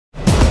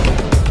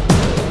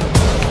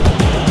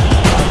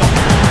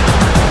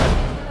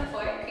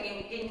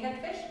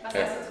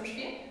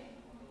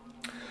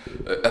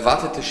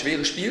erwartete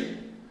schweres Spiel.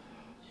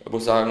 Ich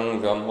muss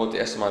sagen, wir haben heute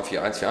erst mal ein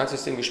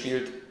 4-1-4-1-System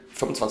gespielt,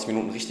 25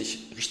 Minuten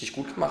richtig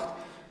gut gemacht,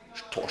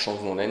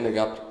 Torchancen ohne Ende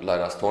gehabt,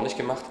 leider das Tor nicht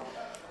gemacht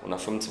und nach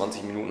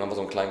 25 Minuten haben wir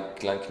so einen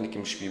kleinen Knick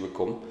im Spiel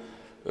bekommen.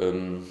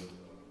 Wir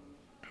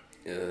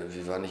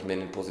waren nicht mehr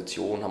in den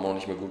Positionen, haben auch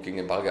nicht mehr gut gegen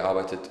den Ball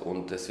gearbeitet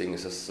und deswegen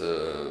ist es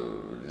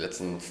die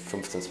letzten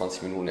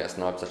 15-20 Minuten der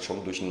ersten Halbzeit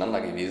schon durcheinander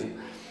gewesen.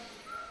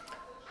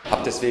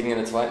 Habe deswegen in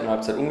der zweiten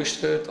Halbzeit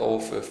umgestellt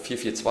auf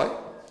 4-4-2,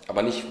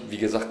 aber nicht, wie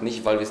gesagt,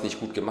 nicht, weil wir es nicht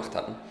gut gemacht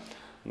hatten.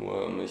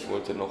 Nur ich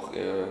wollte noch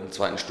einen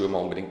zweiten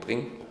Stürmer unbedingt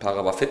bringen.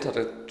 Para war fit, hat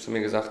er zu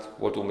mir gesagt,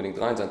 wollte unbedingt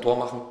rein, sein Tor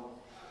machen.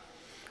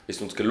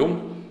 Ist uns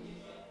gelungen.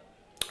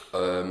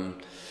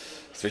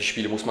 Solche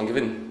Spiele muss man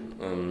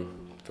gewinnen.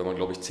 Wenn man,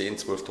 glaube ich, 10,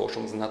 12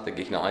 Torchancen hat, der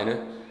Gegner eine,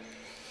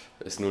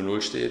 es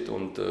 0-0 steht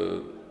und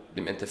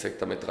im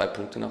Endeffekt damit 3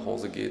 Punkte nach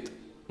Hause geht,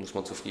 muss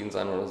man zufrieden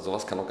sein oder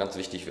sowas kann auch ganz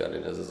wichtig werden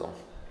in der Saison.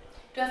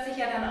 Du hast dich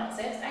ja dann auch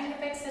selbst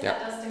eingewechselt, ja.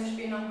 Hat das dem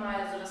Spiel nochmal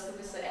so das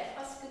gewisse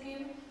Etwas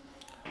gegeben?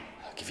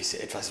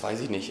 Gewisse Etwas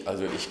weiß ich nicht.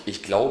 Also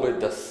ich glaube,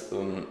 dass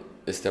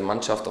es der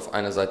Mannschaft auf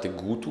einer Seite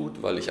gut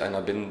tut, weil ich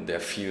einer bin,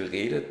 der viel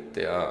redet,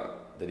 der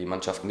die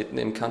Mannschaft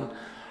mitnehmen kann.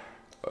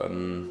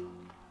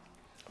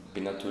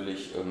 Bin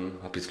natürlich,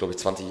 habe jetzt glaube ich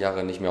 20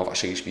 Jahre nicht mehr auf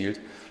Asche gespielt.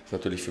 Das ist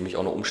natürlich für mich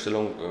auch eine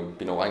Umstellung.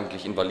 Bin auch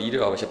eigentlich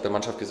Invalide, aber ich habe der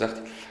Mannschaft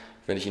gesagt,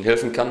 wenn ich ihnen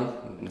helfen kann,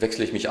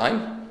 wechsle ich mich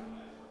ein.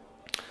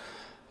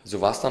 So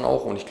war es dann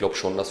auch und ich glaube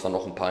schon, dass wir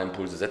noch ein paar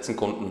Impulse setzen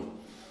konnten.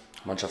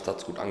 Die Mannschaft hat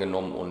es gut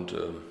angenommen und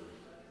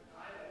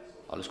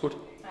alles gut.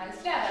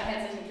 Alles klar, dann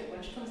herzlichen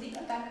Glückwunsch zum Sieg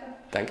und danke.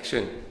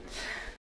 Dankeschön.